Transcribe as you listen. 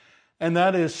and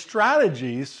that is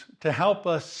strategies to help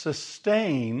us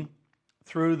sustain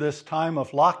through this time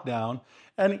of lockdown,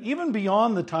 and even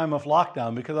beyond the time of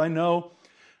lockdown, because I know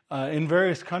in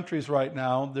various countries right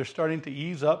now, they're starting to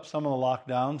ease up some of the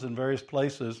lockdowns in various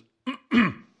places.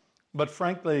 But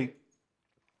frankly,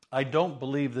 I don't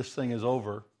believe this thing is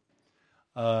over.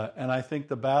 And I think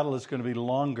the battle is going to be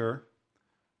longer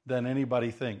than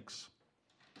anybody thinks.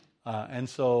 And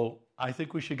so I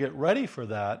think we should get ready for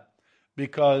that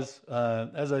because,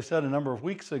 as I said a number of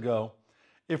weeks ago,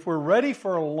 if we're ready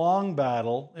for a long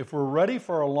battle, if we're ready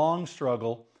for a long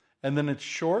struggle, and then it's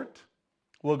short,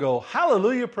 we'll go,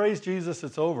 hallelujah, praise Jesus,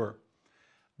 it's over.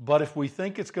 But if we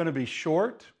think it's going to be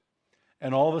short,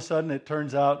 and all of a sudden it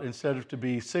turns out instead of to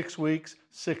be 6 weeks,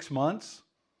 6 months,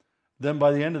 then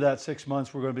by the end of that 6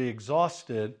 months we're going to be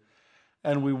exhausted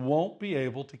and we won't be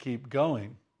able to keep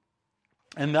going.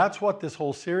 And that's what this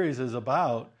whole series is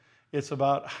about. It's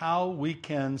about how we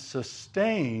can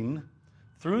sustain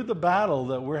through the battle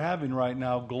that we're having right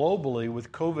now globally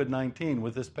with COVID-19,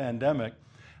 with this pandemic.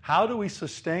 How do we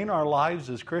sustain our lives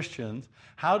as Christians?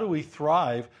 How do we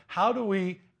thrive? How do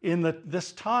we, in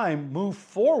this time, move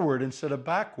forward instead of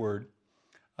backward?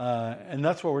 And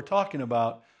that's what we're talking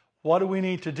about. What do we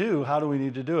need to do? How do we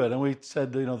need to do it? And we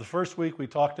said, the first week we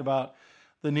talked about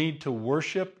the need to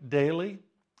worship daily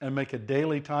and make a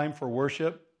daily time for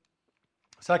worship.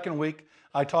 Second week,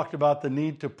 I talked about the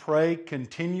need to pray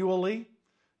continually,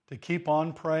 to keep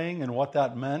on praying and what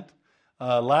that meant.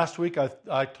 Last week,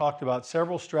 I talked about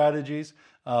several strategies.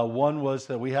 One was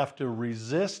that we have to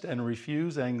resist and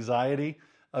refuse anxiety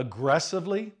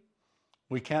aggressively.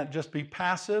 We can't just be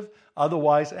passive.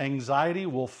 Otherwise, anxiety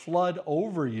will flood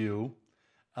over you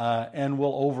and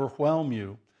will overwhelm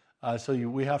you. So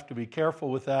we have to be careful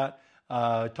with that.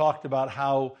 Talked about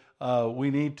how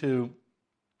we need to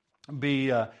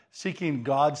be seeking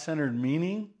God-centered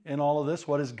meaning in all of this.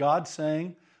 What is God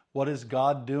saying? What is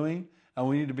God doing? And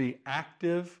we need to be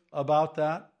active about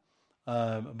that,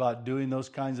 about doing those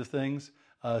kinds of things,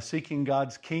 seeking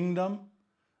God's kingdom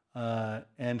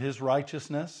and His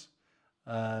righteousness.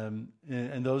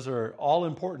 And those are all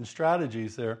important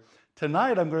strategies there.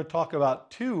 Tonight I'm going to talk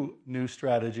about 2 new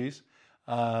strategies,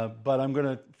 but I'm going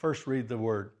to first read the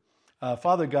Word.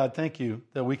 Father God, thank you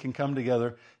that we can come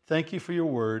together. Thank you for your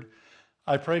Word.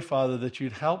 I pray, Father, that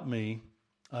you'd help me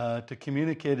to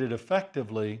communicate it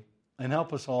effectively and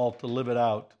help us all to live it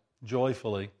out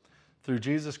joyfully through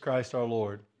Jesus Christ our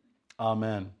Lord.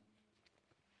 Amen.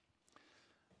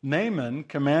 Naaman,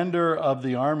 commander of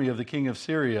the army of the king of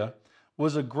Syria,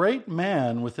 was a great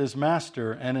man with his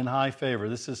master and in high favor.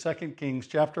 This is 2 Kings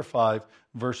chapter 5,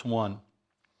 verse 1.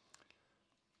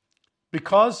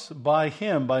 Because by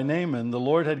him, by Naaman, the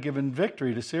Lord had given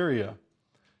victory to Syria.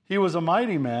 He was a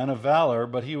mighty man of valor,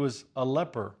 but he was a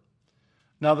leper.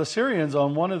 Now the Syrians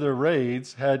on one of their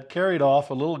raids had carried off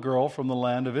a little girl from the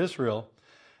land of Israel,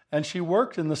 and she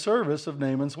worked in the service of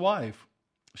Naaman's wife.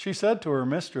 She said to her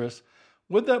mistress,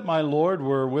 "Would that my Lord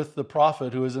were with the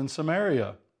prophet who is in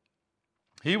Samaria.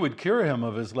 He would cure him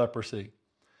of his leprosy."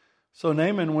 So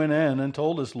Naaman went in and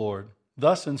told his Lord.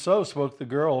 Thus and so spoke the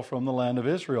girl from the land of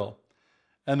Israel.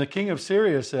 And the king of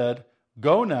Syria said,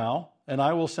 "Go now, and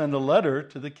I will send a letter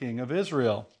to the king of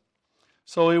Israel."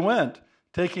 So he went,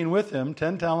 taking with him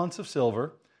 10 talents of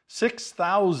silver,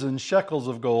 6,000 shekels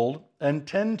of gold, and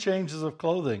 10 changes of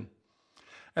clothing.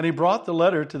 And he brought the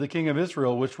letter to the king of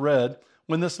Israel, which read,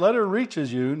 "When this letter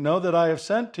reaches you, know that I have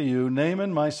sent to you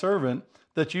Naaman my servant,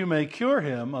 that you may cure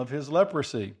him of his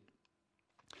leprosy."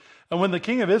 And when the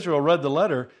king of Israel read the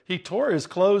letter, he tore his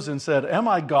clothes and said, "Am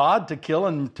I God to kill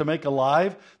and to make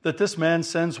alive, that this man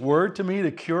sends word to me to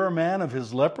cure a man of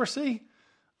his leprosy?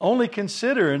 Only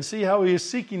consider and see how he is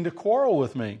seeking to quarrel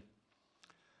with me."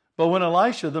 But when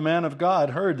Elisha, the man of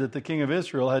God, heard that the king of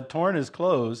Israel had torn his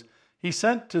clothes, he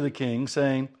sent to the king,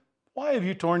 saying, "Why have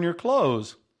you torn your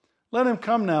clothes? Let him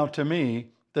come now to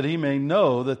me, that he may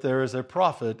know that there is a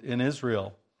prophet in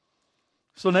Israel."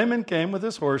 So Naaman came with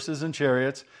his horses and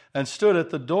chariots and stood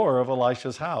at the door of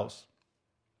Elisha's house.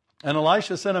 And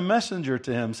Elisha sent a messenger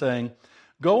to him, saying,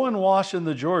 "Go and wash in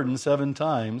the Jordan 7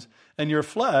 times, and your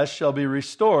flesh shall be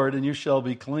restored, and you shall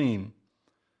be clean."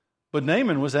 But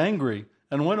Naaman was angry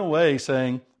and went away,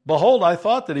 saying, "Behold, I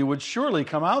thought that he would surely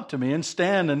come out to me and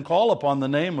stand and call upon the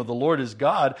name of the Lord his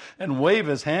God and wave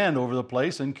his hand over the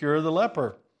place and cure the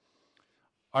leper.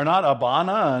 Are not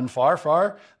Abana and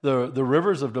Pharpar, the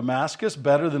rivers of Damascus,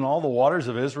 better than all the waters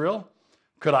of Israel?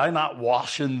 Could I not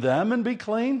wash in them and be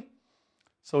clean?"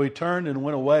 So he turned and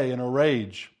went away in a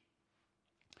rage.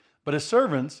 But his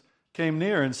servants came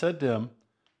near and said to him,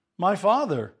 "My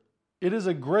father, it is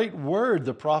a great word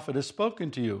the prophet has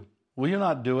spoken to you. Will you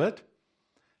not do it?"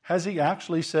 Has he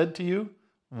actually said to you,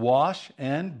 'Wash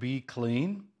and be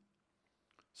clean'?"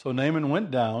 So Naaman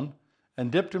went down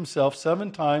and dipped himself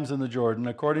 7 times in the Jordan,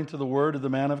 according to the word of the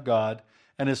man of God,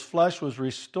 and his flesh was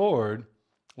restored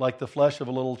like the flesh of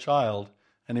a little child,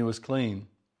 and he was clean.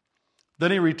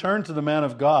 Then he returned to the man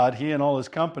of God, he and all his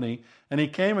company, and he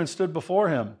came and stood before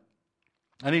him.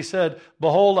 And he said,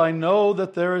 "Behold, I know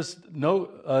that there is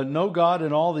no God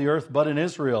in all the earth but in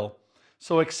Israel.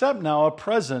 So accept now a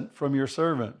present from your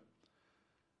servant."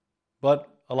 But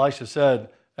Elisha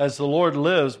said, "As the Lord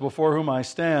lives, before whom I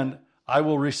stand, I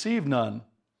will receive none."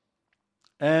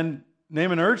 And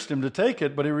Naaman urged him to take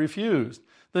it, but he refused.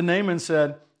 Then Naaman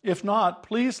said, "If not,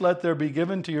 please let there be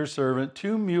given to your servant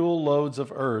 2 mule loads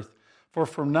of earth. For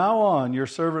from now on your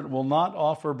servant will not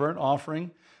offer burnt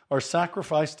offering or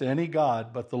sacrifice to any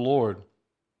god but the Lord.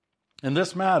 In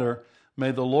this matter,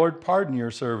 may the Lord pardon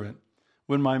your servant.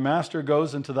 When my master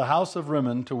goes into the house of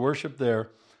Rimmon to worship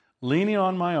there, leaning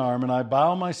on my arm, and I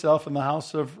bow myself in the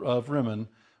house of Rimmon,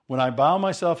 when I bow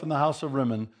myself in the house of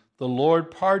Rimmon, the Lord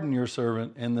pardon your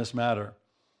servant in this matter."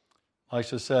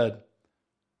 Elisha said,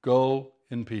 "Go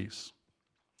in peace."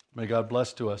 May God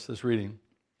bless to us this reading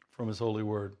from his holy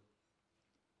word.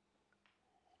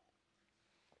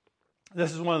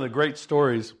 This is one of the great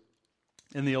stories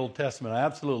in the Old Testament. I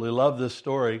absolutely love this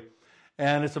story.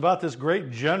 And it's about this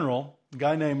great general, a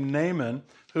guy named Naaman,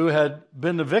 who had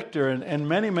been the victor in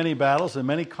many, many battles and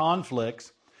many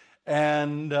conflicts.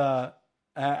 But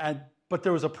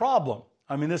there was a problem.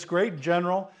 I mean, this great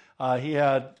general, he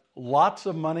had lots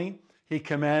of money. He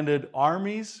commanded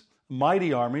armies,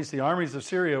 mighty armies. The armies of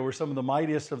Syria were some of the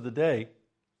mightiest of the day.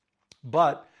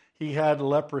 But he had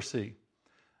leprosy.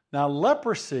 Now,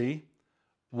 leprosy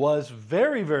was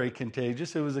very, very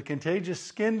contagious. It was a contagious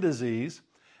skin disease,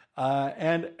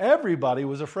 and everybody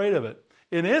was afraid of it.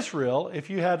 In Israel, if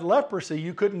you had leprosy,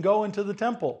 you couldn't go into the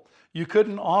temple. You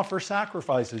couldn't offer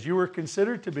sacrifices. You were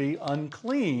considered to be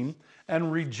unclean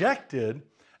and rejected.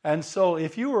 And so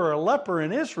if you were a leper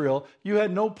in Israel, you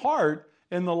had no part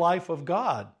in the life of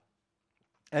God.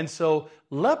 And so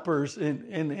lepers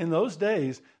in those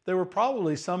days, they were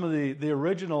probably some of the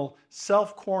original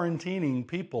self-quarantining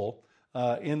people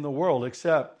in the world,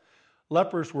 except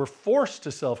lepers were forced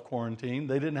to self-quarantine.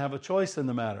 They didn't have a choice in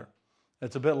the matter.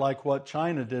 It's a bit like what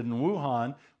China did in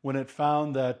Wuhan when it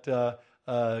found that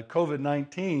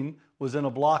COVID-19 was in a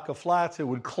block of flats. It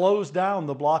would close down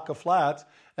the block of flats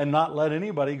and not let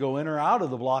anybody go in or out of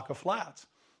the block of flats.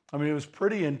 I mean, it was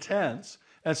pretty intense.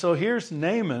 And so here's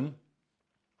Naaman,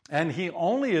 and he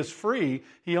only is free.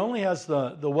 He only has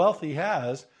the wealth he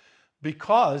has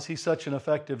because he's such an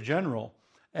effective general.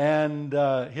 And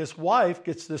his wife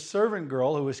gets this servant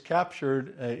girl who was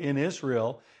captured in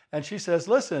Israel, and she says,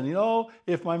 "Listen,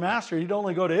 if my master, he'd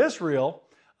only go to Israel,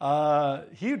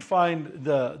 he'd find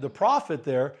the prophet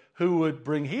there who would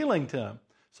bring healing to him."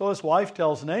 So his wife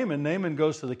tells Naaman. Naaman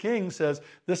goes to the king, says,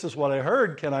 "This is what I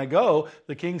heard. Can I go?"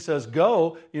 The king says,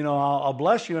 "Go. I'll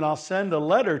bless you and I'll send a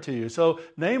letter to you." So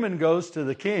Naaman goes to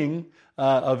the king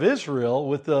of Israel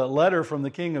with the letter from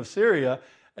the king of Syria,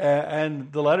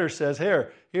 and the letter says,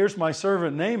 here's my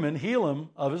servant Naaman, heal him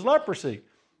of his leprosy.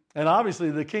 And obviously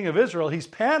the king of Israel, he's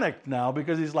panicked now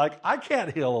because he's like, I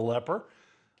can't heal a leper.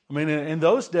 I mean, in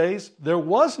those days, there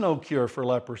was no cure for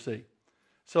leprosy.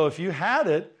 So if you had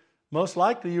it, most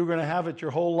likely you were going to have it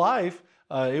your whole life.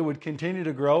 It would continue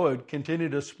to grow. It would continue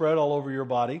to spread all over your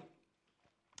body.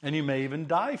 And you may even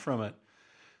die from it.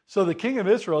 So the king of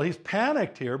Israel, he's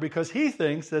panicked here because he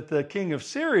thinks that the king of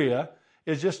Syria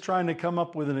is just trying to come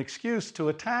up with an excuse to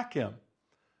attack him.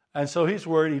 And so he's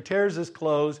worried. He tears his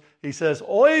clothes. He says,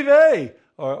 "Oy vey,"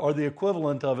 or the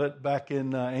equivalent of it back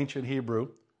in ancient Hebrew.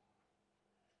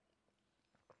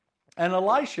 And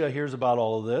Elisha hears about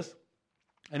all of this,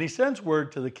 and he sends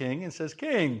word to the king and says,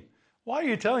 "King, why are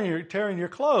you tearing your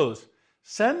clothes?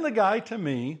 Send the guy to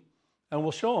me, and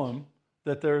we'll show him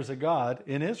that there is a God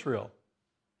in Israel."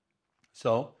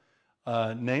 So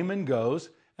Naaman goes,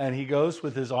 and he goes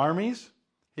with his armies.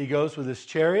 He goes with his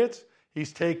chariots.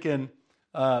 He's taken,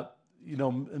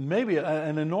 maybe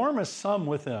an enormous sum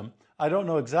with him. I don't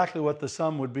know exactly what the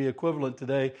sum would be equivalent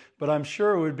today, but I'm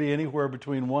sure it would be anywhere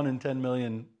between 1 and 10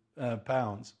 million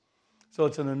pounds. So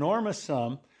it's an enormous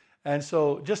sum. And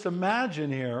so just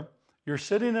imagine here, you're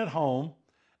sitting at home,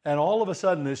 and all of a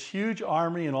sudden this huge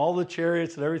army and all the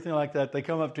chariots and everything like that, they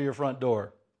come up to your front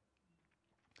door.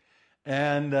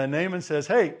 And Naaman says,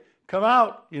 "Hey, come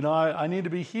out. I need to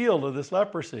be healed of this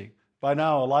leprosy." By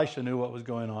now, Elisha knew what was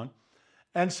going on.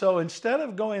 And so instead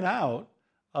of going out,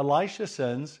 Elisha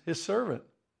sends his servant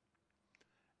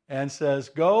and says,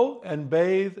 "Go and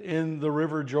bathe in the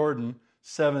river Jordan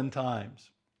 7 times."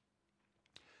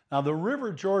 Now, the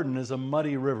River Jordan is a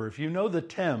muddy river. If you know the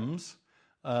Thames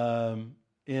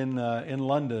in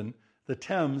London, the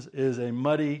Thames is a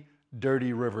muddy,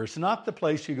 dirty river. It's not the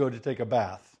place you go to take a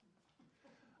bath.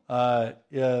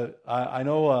 I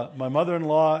know my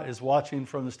mother-in-law is watching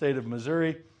from the state of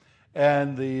Missouri,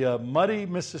 and the muddy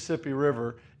Mississippi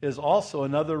River is also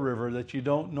another river that you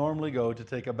don't normally go to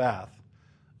take a bath.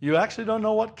 You actually don't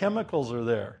know what chemicals are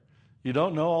there. You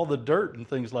don't know all the dirt and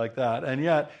things like that. And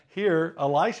yet, here,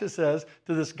 Elisha says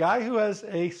to this guy who has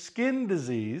a skin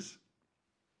disease,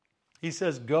 he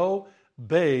says, go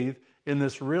bathe in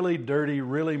this really dirty,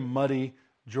 really muddy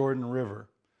Jordan River.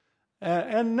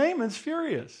 And Naaman's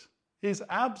furious. He's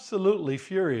absolutely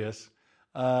furious.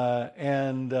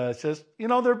 And says,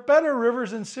 there are better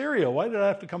rivers in Syria. Why did I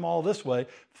have to come all this way?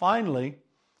 Finally,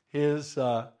 his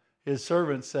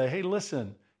servants say, hey,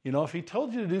 listen, if he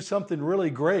told you to do something really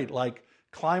great, like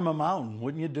climb a mountain,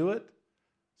 wouldn't you do it?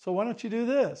 So why don't you do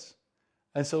this?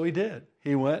 And so he did.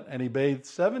 He went and he bathed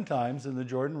 7 times in the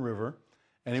Jordan River,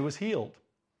 and he was healed.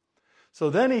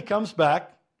 So then he comes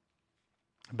back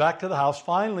to the house.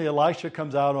 Finally, Elisha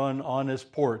comes out on his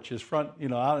porch, his front,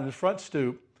 out in his front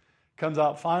stoop, comes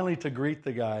out finally to greet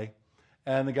the guy.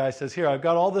 And the guy says, here, I've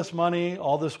got all this money,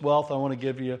 all this wealth I want to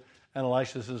give you. And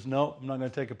Elisha says, no, I'm not going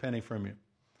to take a penny from you.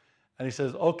 And he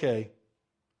says, okay,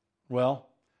 well,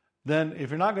 then if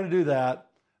you're not going to do that,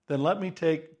 then let me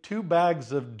take 2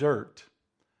 bags of dirt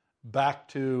back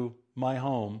to my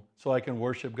home so I can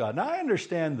worship God. Now, I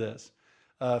understand this.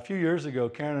 A few years ago,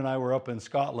 Karen and I were up in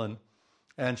Scotland,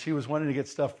 and she was wanting to get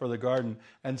stuff for the garden.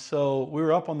 And so we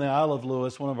were up on the Isle of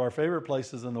Lewis, one of our favorite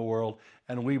places in the world,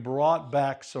 and we brought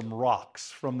back some rocks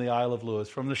from the Isle of Lewis,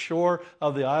 from the shore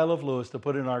of the Isle of Lewis to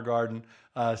put in our garden.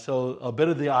 So a bit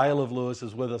of the Isle of Lewis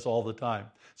is with us all the time.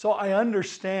 So I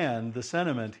understand the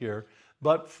sentiment here,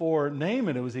 but for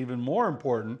Naaman it was even more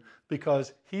important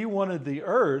because he wanted the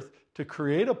earth to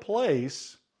create a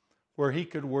place where he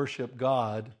could worship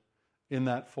God in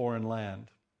that foreign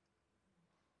land.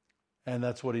 And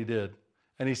that's what he did.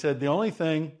 And he said, the only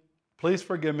thing, please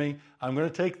forgive me, I'm going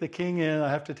to take the king in. I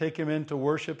have to take him in to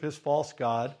worship his false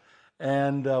god.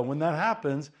 And when that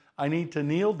happens, I need to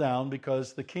kneel down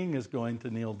because the king is going to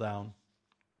kneel down.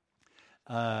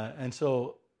 And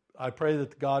so I pray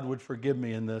that God would forgive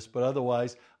me in this, but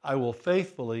otherwise I will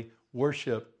faithfully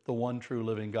worship the one true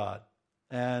living God.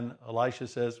 And Elisha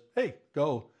says, hey,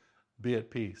 go, be at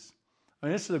peace. I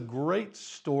mean, this is a great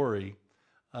story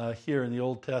here in the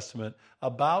Old Testament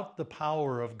about the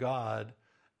power of God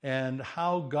and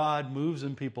how God moves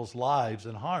in people's lives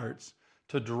and hearts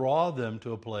to draw them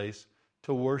to a place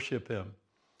to worship Him.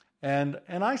 And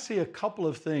I see a couple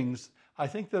of things I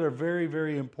think that are very,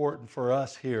 very important for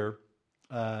us here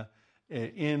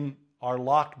in our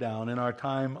lockdown, in our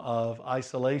time of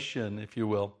isolation, if you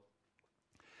will.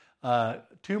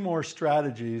 2 more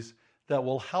strategies that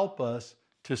will help us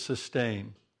to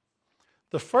sustain.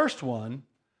 The first one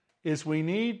is we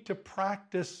need to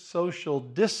practice social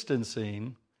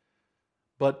distancing,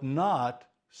 but not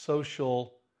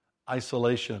social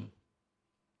isolation,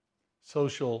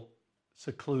 social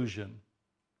seclusion.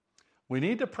 We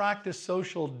need to practice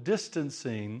social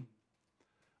distancing,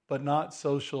 but not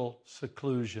social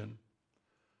seclusion.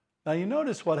 Now you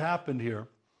notice what happened here.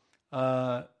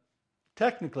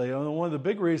 Technically, one of the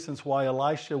big reasons why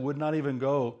Elisha would not even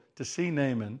go to see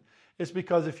Naaman is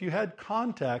because if you had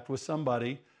contact with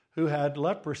somebody who had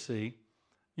leprosy,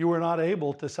 you were not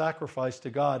able to sacrifice to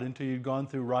God until you'd gone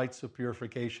through rites of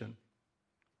purification.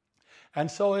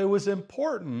 And so it was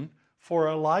important for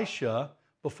Elisha,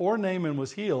 before Naaman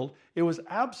was healed, it was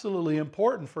absolutely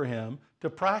important for him to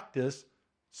practice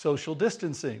social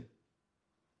distancing.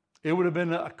 It would have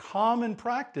been a common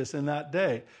practice in that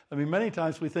day. I mean, many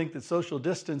times we think that social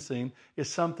distancing is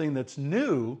something that's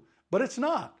new, but it's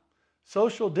not.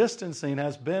 Social distancing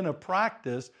has been a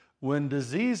practice when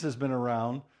disease has been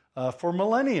around for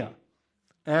millennia.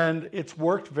 And it's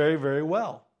worked very, very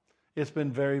well. It's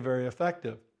been very, very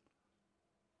effective.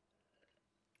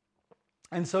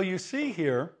 And so you see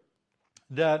here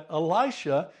that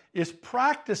Elisha is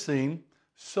practicing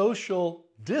social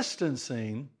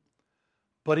distancing,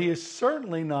 but he is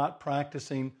certainly not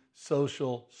practicing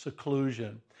social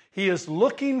seclusion. He is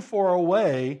looking for a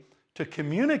way to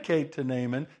communicate to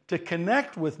Naaman, to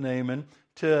connect with Naaman,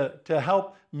 to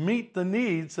help meet the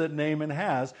needs that Naaman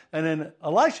has. And in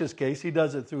Elisha's case, he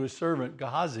does it through his servant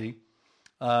Gehazi.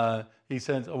 He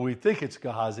sends, we think it's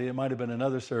Gehazi, it might have been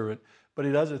another servant, but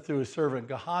he does it through his servant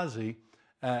Gehazi,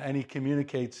 and he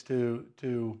communicates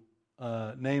to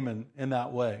Naaman in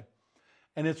that way.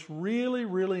 And it's really,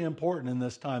 really important in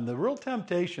this time. The real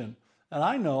temptation, and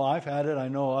I know I've had it, I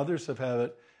know others have had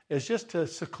it, is just to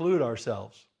seclude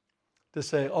ourselves, to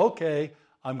say, okay,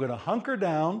 I'm going to hunker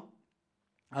down.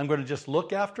 I'm going to just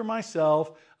look after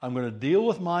myself. I'm going to deal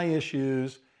with my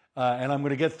issues, and I'm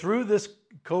going to get through this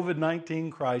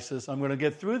COVID-19 crisis. I'm going to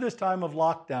get through this time of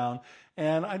lockdown,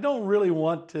 and I don't really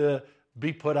want to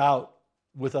be put out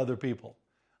with other people.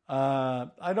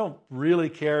 I don't really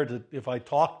care if I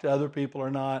talk to other people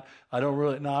or not.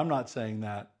 No, I'm not saying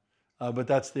that, but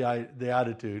that's the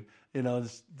attitude. You know,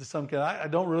 I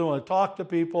don't really want to talk to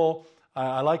people.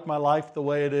 I like my life the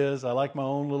way it is. I like my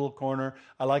own little corner.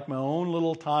 I like my own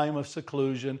little time of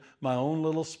seclusion, my own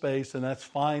little space, and that's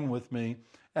fine with me.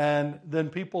 And then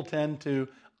people tend to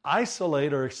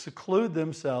isolate or seclude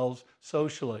themselves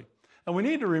socially. And we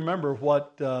need to remember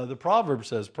what the Proverbs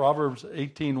says. Proverbs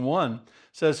 18:1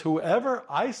 says, "Whoever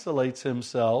isolates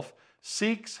himself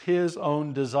seeks his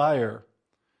own desire.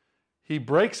 He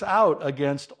breaks out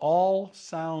against all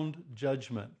sound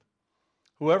judgment."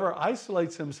 Whoever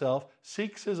isolates himself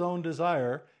seeks his own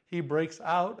desire. He breaks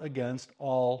out against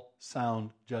all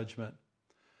sound judgment.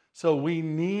 So we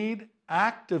need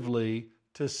actively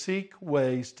to seek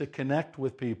ways to connect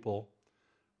with people.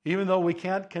 Even though we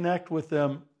can't connect with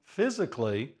them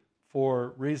physically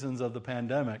for reasons of the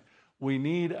pandemic, we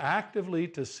need actively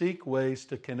to seek ways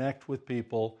to connect with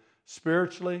people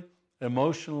spiritually,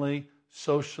 emotionally,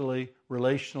 socially,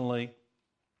 relationally,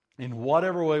 in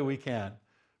whatever way we can.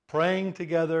 Praying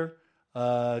together,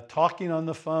 talking on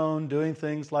the phone, doing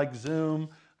things like Zoom,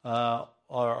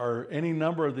 or any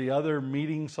number of the other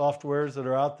meeting softwares that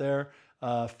are out there,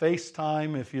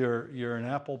 FaceTime if you're an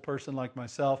Apple person like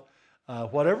myself.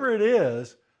 Whatever it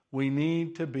is, we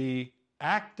need to be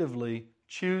actively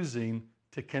choosing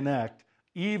to connect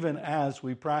even as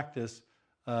we practice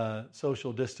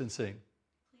social distancing.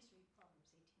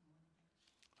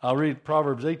 I'll read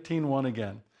Proverbs 18:1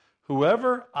 again.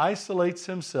 "Whoever isolates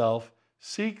himself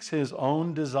seeks his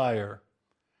own desire.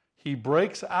 He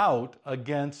breaks out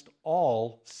against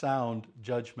all sound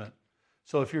judgment."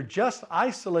 So if you're just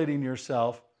isolating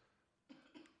yourself,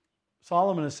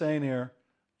 Solomon is saying here,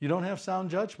 you don't have sound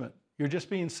judgment. You're just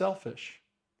being selfish.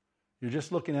 You're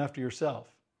just looking after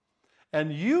yourself.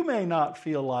 And you may not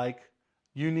feel like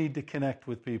you need to connect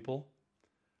with people,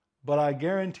 but I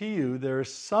guarantee you there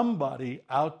is somebody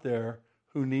out there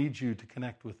who needs you to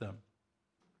connect with them.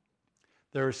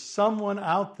 There is someone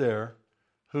out there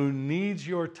who needs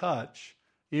your touch,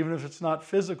 even if it's not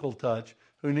physical touch,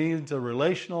 who needs a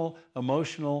relational,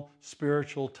 emotional,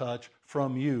 spiritual touch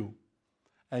from you.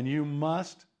 And you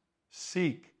must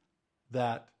seek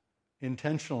that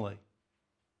intentionally.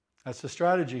 That's the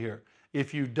strategy here.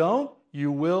 If you don't,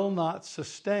 you will not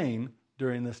sustain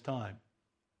during this time.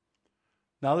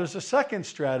 Now there's a second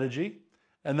strategy,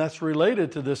 and that's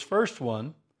related to this first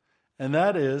one, and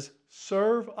that is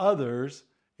serve others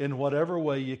in whatever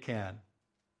way you can.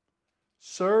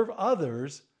 Serve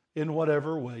others in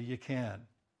whatever way you can.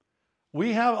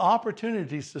 We have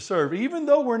opportunities to serve, even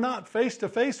though we're not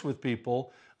face-to-face with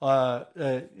people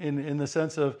in the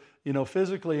sense of,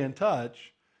 physically in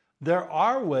touch. There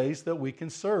are ways that we can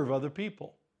serve other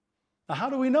people. Now, how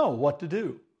do we know what to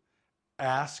do?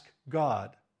 Ask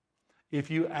God. If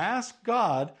you ask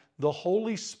God, the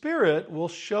Holy Spirit will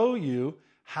show you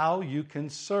how you can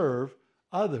serve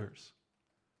others.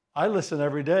 I listen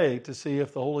every day to see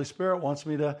if the Holy Spirit wants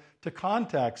me to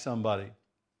contact somebody.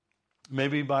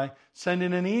 Maybe by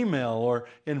sending an email or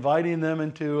inviting them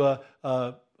into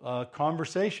a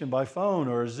conversation by phone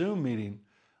or a Zoom meeting.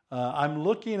 I'm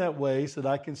looking at ways that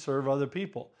I can serve other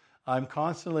people. I'm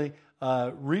constantly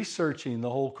researching the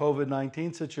whole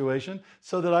COVID-19 situation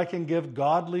so that I can give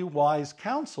godly, wise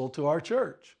counsel to our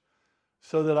church,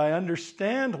 so that I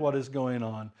understand what is going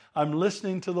on. I'm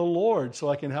listening to the Lord so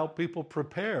I can help people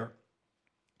prepare.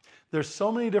 There's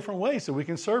so many different ways that we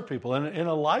can serve people. And in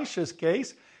Elisha's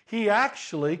case, he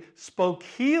actually spoke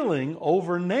healing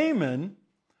over Naaman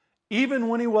even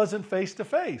when he wasn't face to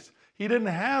face. He didn't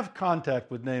have contact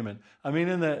with Naaman. I mean,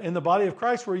 in the body of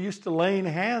Christ, we're used to laying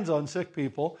hands on sick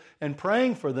people and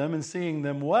praying for them and seeing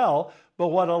them well. But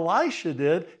what Elisha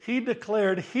did, he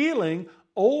declared healing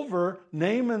over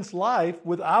Naaman's life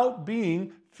without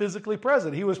being physically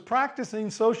present. He was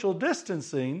practicing social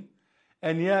distancing,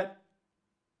 and yet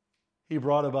he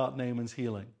brought about Naaman's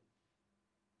healing.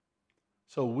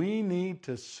 So we need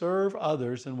to serve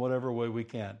others in whatever way we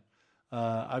can.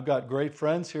 I've got great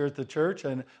friends here at the church,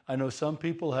 and I know some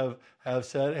people have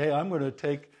said, hey, I'm going to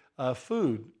take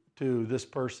food to this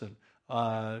person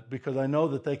because I know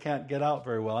that they can't get out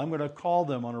very well. I'm going to call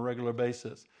them on a regular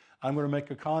basis. I'm going to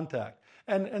make a contact.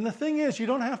 And the thing is, you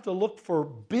don't have to look for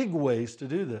big ways to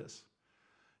do this.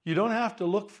 You don't have to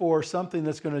look for something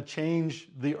that's going to change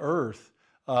the earth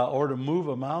or to move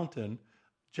a mountain.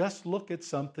 Just look at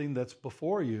something that's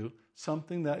before you,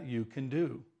 something that you can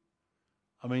do.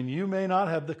 I mean, you may not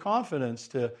have the confidence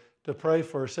to pray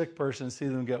for a sick person and see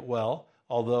them get well,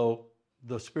 although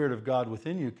the Spirit of God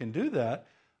within you can do that.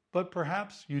 But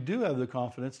perhaps you do have the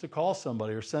confidence to call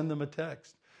somebody or send them a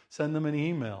text, send them an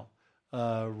email,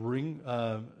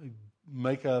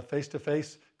 make a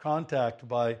face-to-face contact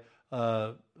by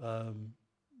one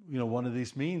of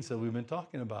these means that we've been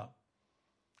talking about.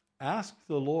 Ask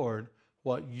the Lord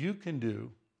what you can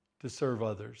do to serve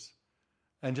others.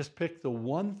 And just pick the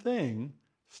one thing,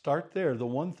 start there, the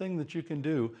one thing that you can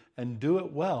do, and do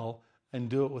it well, and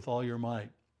do it with all your might.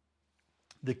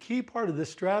 The key part of this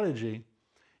strategy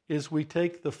is we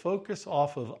take the focus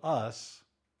off of us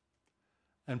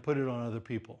and put it on other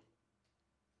people.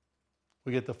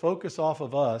 We get the focus off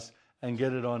of us and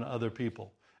get it on other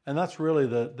people. And that's really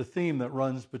the theme that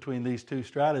runs between these two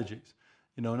strategies.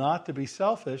 Not to be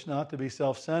selfish, not to be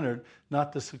self-centered,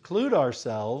 not to seclude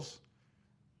ourselves,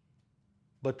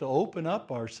 but to open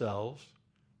up ourselves,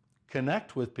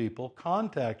 connect with people,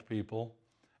 contact people,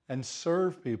 and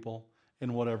serve people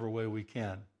in whatever way we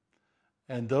can.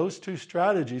 And those two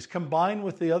strategies, combined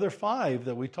with the other 5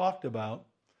 that we talked about,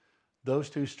 those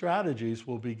two strategies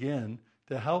will begin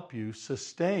to help you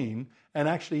sustain and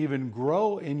actually even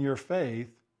grow in your faith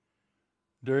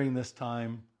during this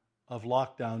time of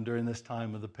lockdown, during this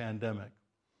time of the pandemic.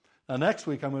 Now, next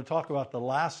week, I'm going to talk about the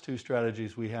last 2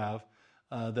 strategies we have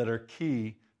that are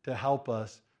key to help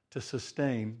us to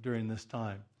sustain during this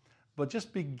time. But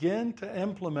just begin to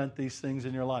implement these things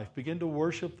in your life. Begin to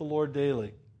worship the Lord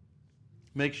daily.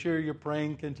 Make sure you're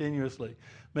praying continuously.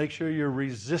 Make sure you're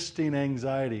resisting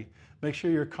anxiety. Make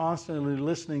sure you're constantly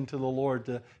listening to the Lord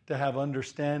to have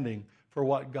understanding for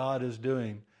what God is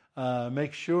doing.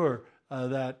 Make sure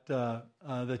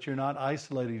that you're not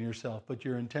isolating yourself, but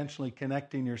you're intentionally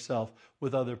connecting yourself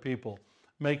with other people.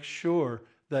 Make sure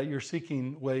that you're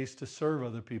seeking ways to serve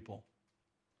other people.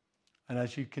 And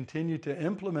as you continue to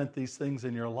implement these things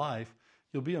in your life,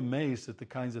 you'll be amazed at the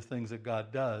kinds of things that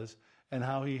God does and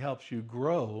how He helps you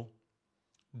grow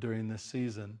during this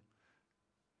season.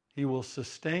 He will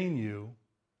sustain you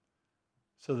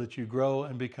so that you grow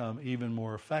and become even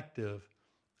more effective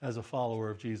as a follower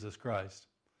of Jesus Christ.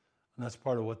 And that's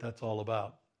part of what that's all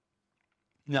about.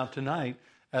 Now tonight,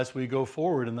 as we go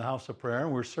forward in the house of prayer,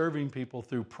 and we're serving people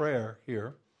through prayer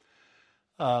here,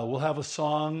 we'll have a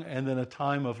song and then a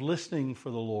time of listening for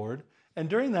the Lord. And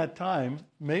during that time,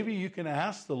 maybe you can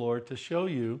ask the Lord to show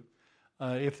you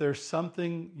if there's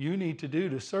something you need to do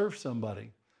to serve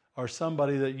somebody or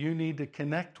somebody that you need to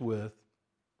connect with.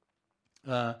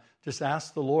 Just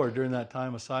ask the Lord during that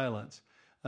time of silence.